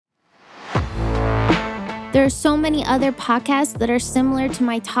There are so many other podcasts that are similar to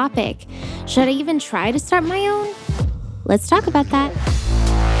my topic. Should I even try to start my own? Let's talk about that.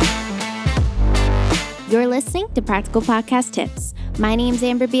 You're listening to Practical Podcast Tips. My name's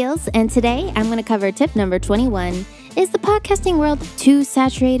Amber Beals, and today I'm going to cover tip number 21. Is the podcasting world too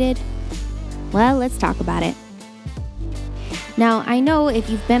saturated? Well, let's talk about it. Now, I know if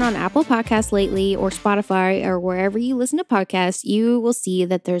you've been on Apple Podcasts lately or Spotify or wherever you listen to podcasts, you will see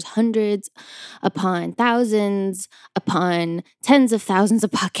that there's hundreds upon thousands upon tens of thousands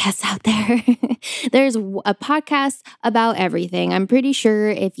of podcasts out there. There's a podcast about everything. I'm pretty sure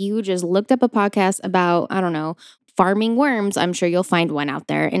if you just looked up a podcast about, farming worms, I'm sure you'll find one out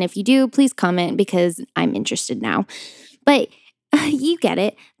there. And if you do, please comment because I'm interested now. But you get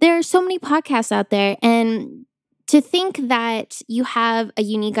it. There are so many podcasts out there, and to think that you have a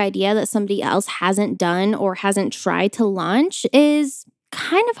unique idea that somebody else hasn't done or hasn't tried to launch is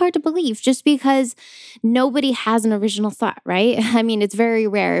kind of hard to believe just because nobody has an original thought, right? I mean, it's very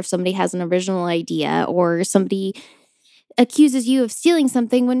rare if somebody has an original idea or somebody accuses you of stealing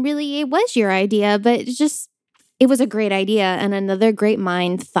something when really it was your idea, but it was a great idea and another great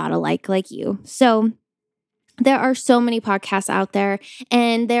mind thought alike like you. So there are so many podcasts out there,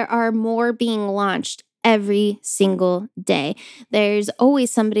 and there are more being launched every single day. There's always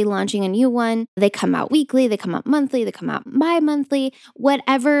somebody launching a new one. They come out weekly, they come out monthly, they come out bi-monthly,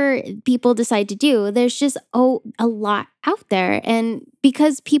 whatever people decide to do. There's just a lot out there. And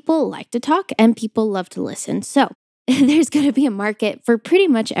because people like to talk and people love to listen. So there's going to be a market for pretty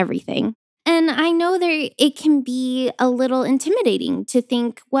much everything. And I know it can be a little intimidating to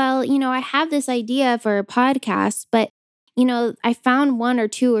think, well, I have this idea for a podcast, but, I found one or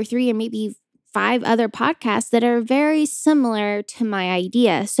two or three or maybe 5 other podcasts that are very similar to my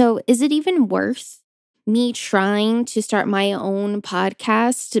idea. So is it even worth me trying to start my own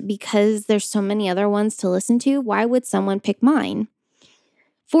podcast because there's so many other ones to listen to? Why would someone pick mine?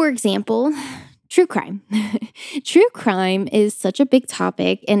 For example, true crime. True crime is such a big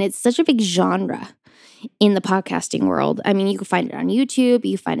topic and it's such a big genre in the podcasting world. I mean, you can find it on YouTube,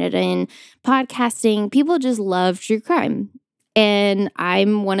 you find it in podcasting. People just love true crime. And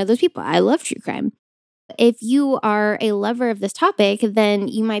I'm one of those people. I love true crime. If you are a lover of this topic, then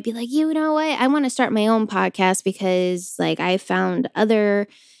you might be like, you know what? I want to start my own podcast because I found other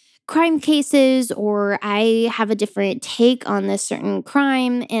crime cases or I have a different take on this certain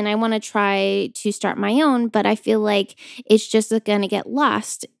crime and I want to try to start my own, but I feel like it's just going to get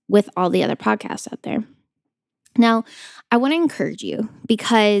lost with all the other podcasts out there. Now, I want to encourage you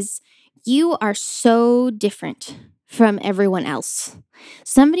because you are so different from everyone else.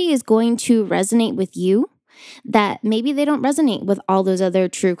 Somebody is going to resonate with you that maybe they don't resonate with all those other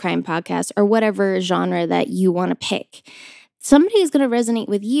true crime podcasts or whatever genre that you want to pick. Somebody is going to resonate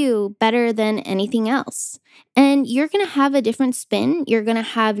with you better than anything else. And you're going to have a different spin. You're going to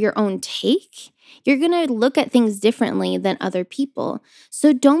have your own take. You're going to look at things differently than other people.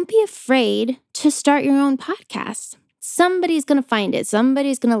 So don't be afraid to start your own podcast. Somebody's going to find it.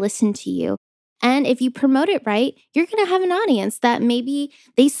 Somebody's going to listen to you. And if you promote it right, you're going to have an audience that maybe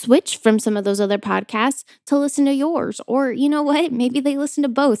they switch from some of those other podcasts to listen to yours. Or you know what? Maybe they listen to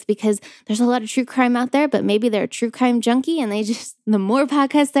both because there's a lot of true crime out there, but maybe they're a true crime junkie and the more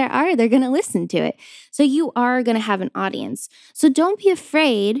podcasts there are, they're going to listen to it. So you are going to have an audience. So don't be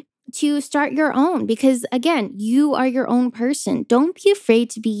afraid to start your own because again, you are your own person. Don't be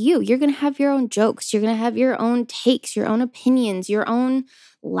afraid to be you. You're going to have your own jokes. You're going to have your own takes, your own opinions, your own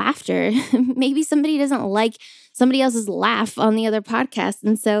laughter. Maybe somebody doesn't like somebody else's laugh on the other podcast.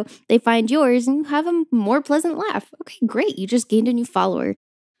 And so they find yours and you have a more pleasant laugh. Okay, great. You just gained a new follower.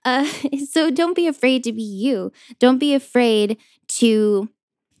 So don't be afraid to be you. Don't be afraid to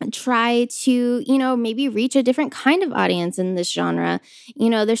try to, maybe reach a different kind of audience in this genre.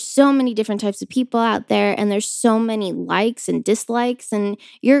 There's so many different types of people out there and there's so many likes and dislikes and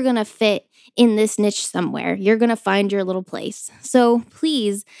you're going to fit in this niche somewhere. You're going to find your little place. So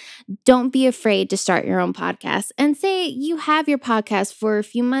please don't be afraid to start your own podcast and say you have your podcast for a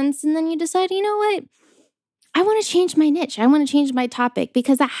few months and then you decide, you know what? I want to change my niche. I want to change my topic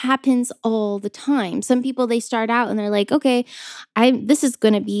because that happens all the time. Some people, they start out and they're like, okay, this is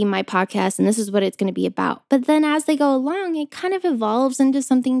going to be my podcast and this is what it's going to be about. But then as they go along, it kind of evolves into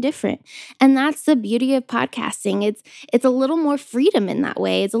something different. And that's the beauty of podcasting. It's a little more freedom in that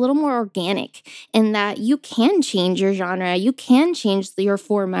way. It's a little more organic in that you can change your genre. You can change your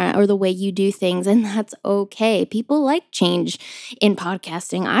format or the way you do things. And that's okay. People like change in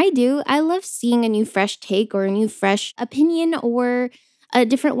podcasting. I do. I love seeing a new fresh take or a new fresh opinion or a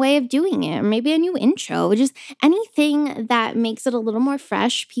different way of doing it, or maybe a new intro, just anything that makes it a little more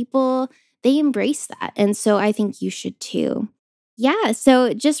fresh. People they embrace that. And so I think you should too. Yeah,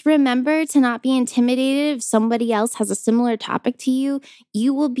 so just remember to not be intimidated if somebody else has a similar topic to you.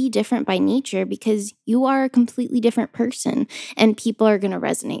 You will be different by nature because you are a completely different person and people are going to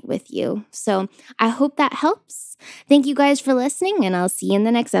resonate with you. So I hope that helps. Thank you guys for listening, and I'll see you in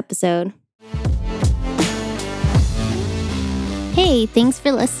the next episode. Hey, thanks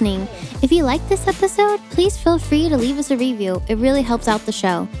for listening. If you liked this episode, please feel free to leave us a review. It really helps out the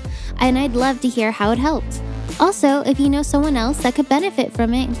show. And I'd love to hear how it helped. Also, if you know someone else that could benefit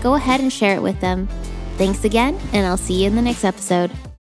from it, go ahead and share it with them. Thanks again, and I'll see you in the next episode.